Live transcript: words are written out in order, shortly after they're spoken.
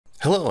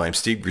Hello, I'm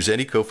Steve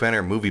Grizzetti, co-founder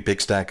of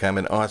MoviePix.com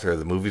and author of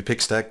the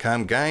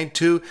MoviePix.com Guide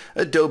to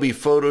Adobe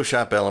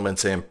Photoshop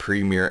Elements and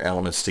Premiere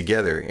Elements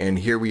Together. And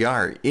here we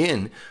are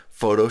in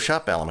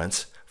Photoshop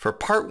Elements for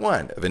part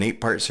 1 of an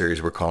 8-part series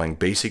we're calling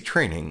Basic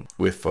Training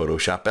with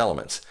Photoshop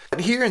Elements.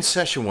 And here in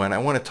session 1, I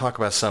want to talk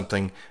about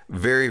something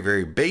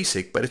very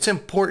basic, but it's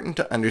important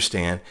to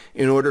understand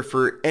in order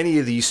for any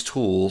of these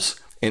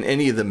tools and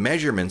any of the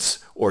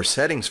measurements or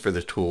settings for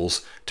the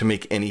tools to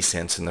make any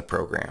sense in the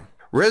program.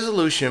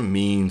 Resolution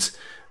means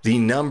the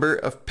number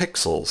of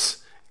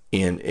pixels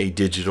in a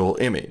digital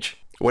image.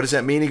 What does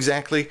that mean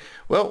exactly?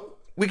 Well,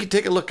 we could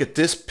take a look at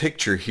this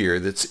picture here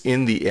that's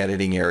in the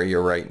editing area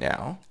right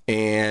now.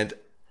 And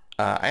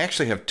I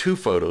actually have 2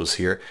 photos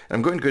here.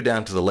 I'm going to go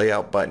down to the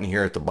layout button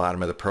here at the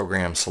bottom of the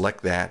program,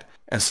 select that,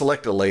 and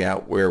select a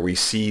layout where we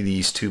see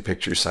these 2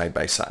 pictures side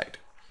by side.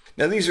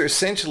 Now these are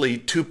essentially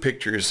 2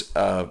 pictures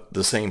of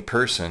the same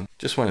person.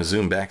 Just want to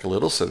zoom back a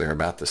little so they're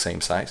about the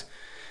same size.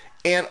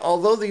 And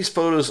although these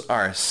photos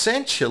are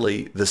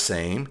essentially the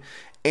same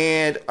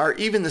and are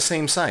even the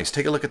same size,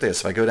 take a look at this.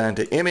 If I go down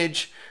to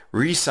Image,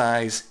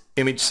 Resize,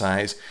 Image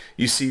Size,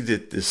 you see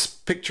that this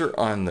picture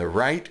on the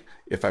right,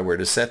 if I were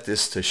to set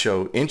this to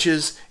show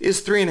inches,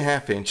 is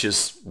 3.5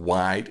 inches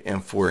wide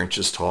and 4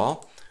 inches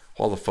tall,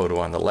 while the photo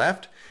on the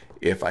left,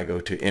 if I go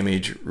to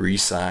Image,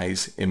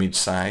 Resize, Image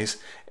Size,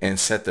 and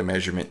set the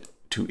measurement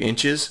to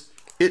inches,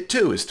 it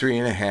too is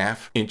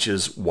 3.5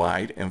 inches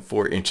wide and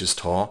 4 inches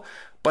tall.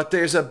 But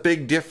there's a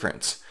big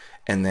difference,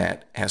 and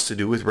that has to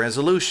do with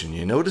resolution.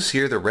 You notice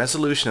here the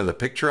resolution of the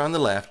picture on the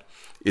left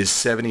is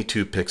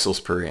 72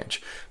 pixels per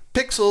inch.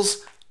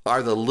 Pixels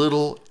are the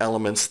little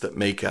elements that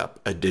make up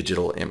a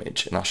digital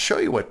image, and I'll show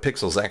you what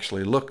pixels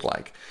actually look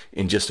like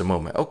in just a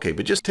moment. Okay,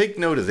 but just take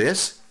note of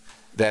this,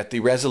 that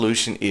the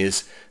resolution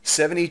is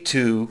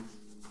 72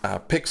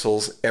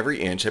 pixels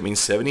every inch. That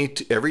means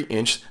every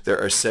inch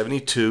there are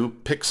 72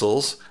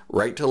 pixels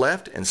right to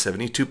left and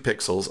 72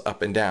 pixels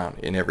up and down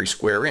in every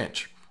square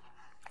inch.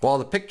 While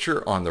the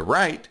picture on the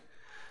right,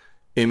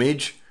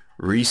 Image,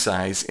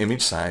 Resize,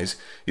 Image Size,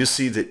 you'll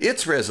see that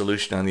its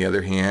resolution on the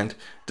other hand,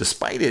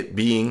 despite it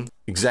being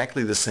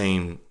exactly the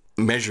same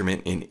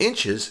measurement in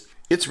inches,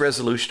 its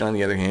resolution on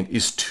the other hand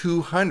is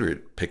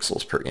 200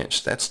 pixels per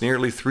inch. That's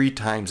nearly 3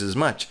 times as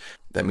much.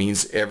 That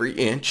means every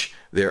inch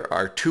there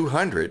are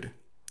 200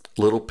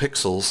 little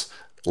pixels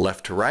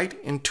left to right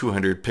and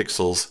 200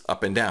 pixels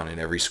up and down in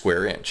every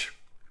square inch.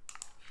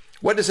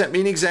 What does that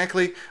mean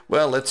exactly?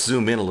 Well, let's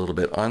zoom in a little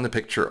bit on the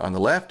picture on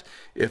the left.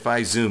 If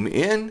I zoom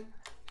in,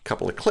 a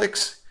couple of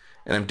clicks,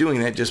 and I'm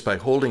doing that just by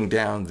holding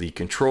down the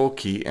Control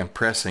key and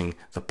pressing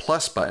the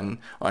plus button.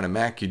 On a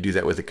Mac, you do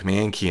that with the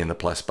Command key and the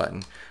plus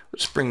button.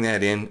 Let's bring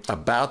that in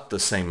about the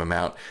same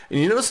amount. And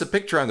you notice the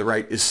picture on the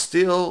right is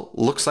still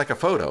looks like a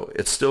photo.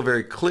 It's still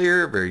very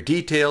clear, very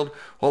detailed,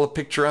 while the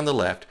picture on the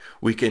left,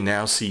 we can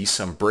now see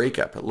some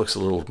breakup. It looks a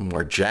little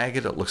more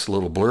jagged, it looks a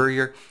little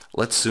blurrier.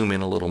 Let's zoom in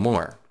a little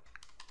more.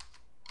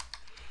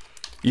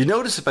 You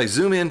notice if I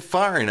zoom in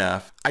far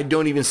enough, I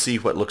don't even see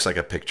what looks like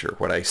a picture.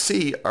 What I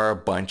see are a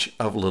bunch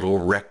of little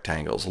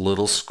rectangles,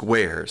 little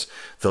squares.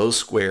 Those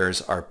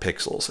squares are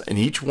pixels, and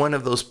each one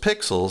of those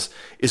pixels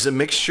is a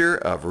mixture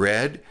of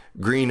red,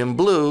 green, and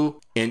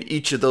blue, and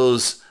each of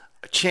those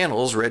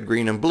channels, red,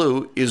 green, and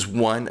blue, is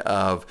one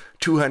of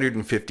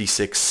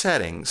 256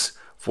 settings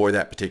for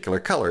that particular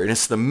color. And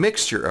it's the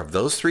mixture of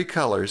those 3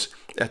 colors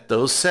at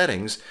those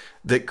settings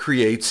that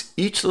creates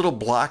each little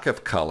block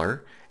of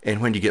color. And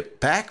when you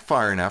get back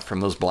far enough from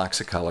those blocks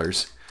of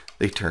colors,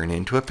 they turn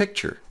into a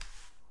picture.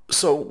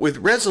 So with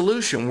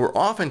resolution, we're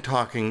often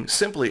talking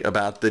simply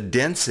about the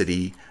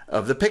density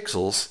of the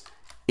pixels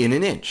in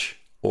an inch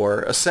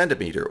or a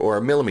centimeter or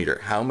a millimeter.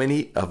 How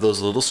many of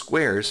those little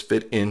squares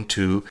fit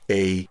into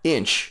an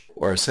inch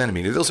or a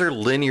centimeter? Those are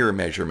linear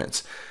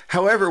measurements.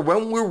 However,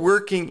 when we're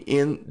working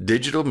in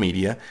digital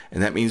media,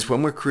 and that means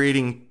when we're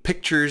creating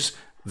pictures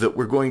that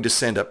we're going to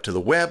send up to the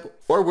web,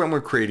 or when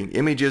we're creating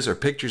images or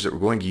pictures that we're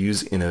going to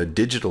use in a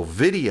digital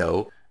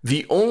video,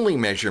 the only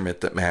measurement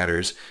that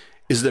matters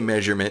is the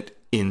measurement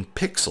in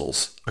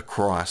pixels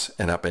across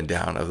and up and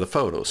down of the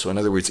photo. So in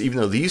other words, even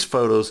though these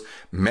photos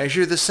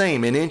measure the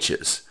same in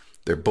inches,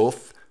 they're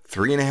both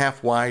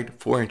 3.5 wide,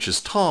 4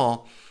 inches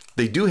tall,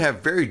 they do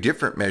have very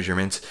different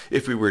measurements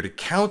if we were to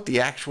count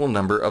the actual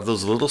number of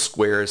those little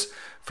squares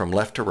from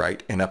left to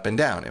right and up and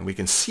down. And we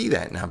can see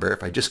that number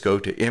if I just go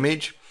to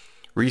Image,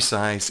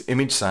 Resize,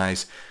 Image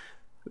Size.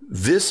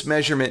 This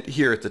measurement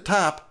here at the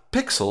top,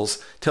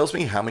 pixels, tells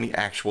me how many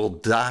actual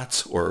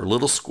dots or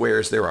little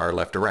squares there are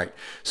left to right.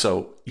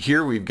 So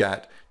here we've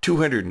got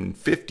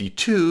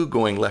 252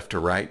 going left to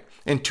right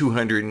and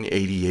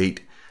 288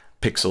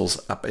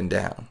 pixels up and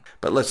down.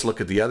 But let's look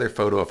at the other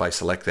photo. If I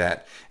select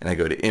that and I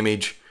go to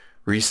Image,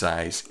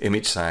 Resize,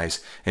 Image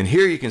Size, and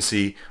here you can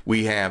see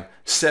we have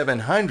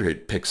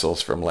 700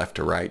 pixels from left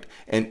to right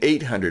and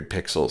 800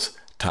 pixels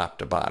top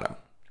to bottom.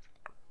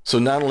 So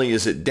not only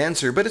is it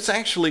denser, but it's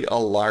actually a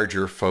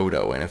larger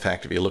photo. And in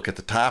fact, if you look at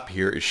the top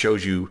here, it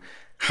shows you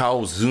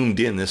how zoomed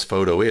in this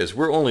photo is.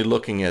 We're only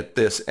looking at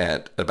this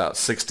at about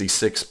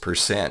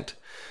 66%.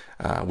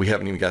 We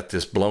haven't even got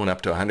this blown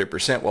up to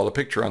 100%, while the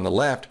picture on the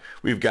left,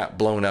 we've got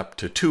blown up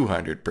to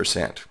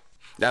 200%.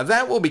 Now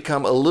that will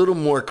become a little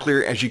more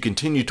clear as you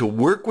continue to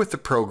work with the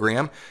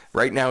program.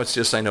 Right now it's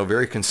just, I know,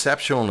 very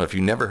conceptual, and if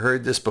you've never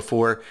heard this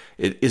before,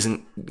 it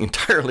isn't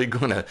entirely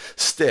going to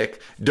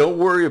stick. Don't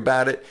worry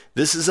about it.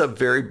 This is a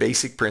very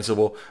basic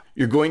principle.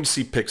 You're going to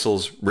see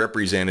pixels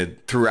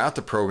represented throughout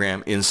the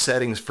program in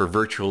settings for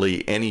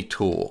virtually any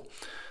tool.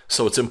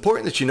 So it's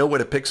important that you know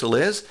what a pixel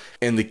is,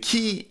 and the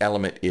key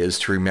element is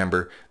to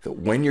remember that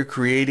when you're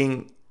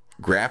creating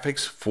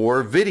graphics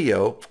for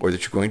video, or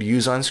that you're going to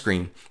use on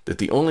screen, that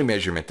the only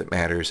measurement that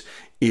matters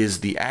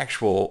is the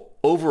actual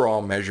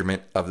overall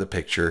measurement of the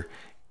picture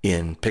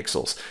in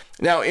pixels.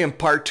 Now in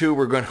part 2,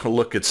 we're going to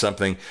look at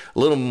something a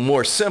little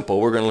more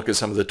simple. We're going to look at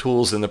some of the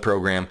tools in the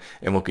program,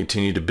 and we'll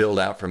continue to build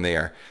out from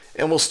there.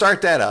 And we'll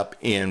start that up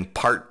in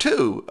part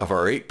 2 of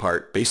our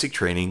 8-part basic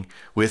training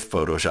with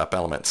Photoshop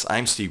Elements.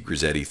 I'm Steve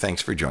Grizzetti.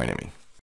 Thanks for joining me.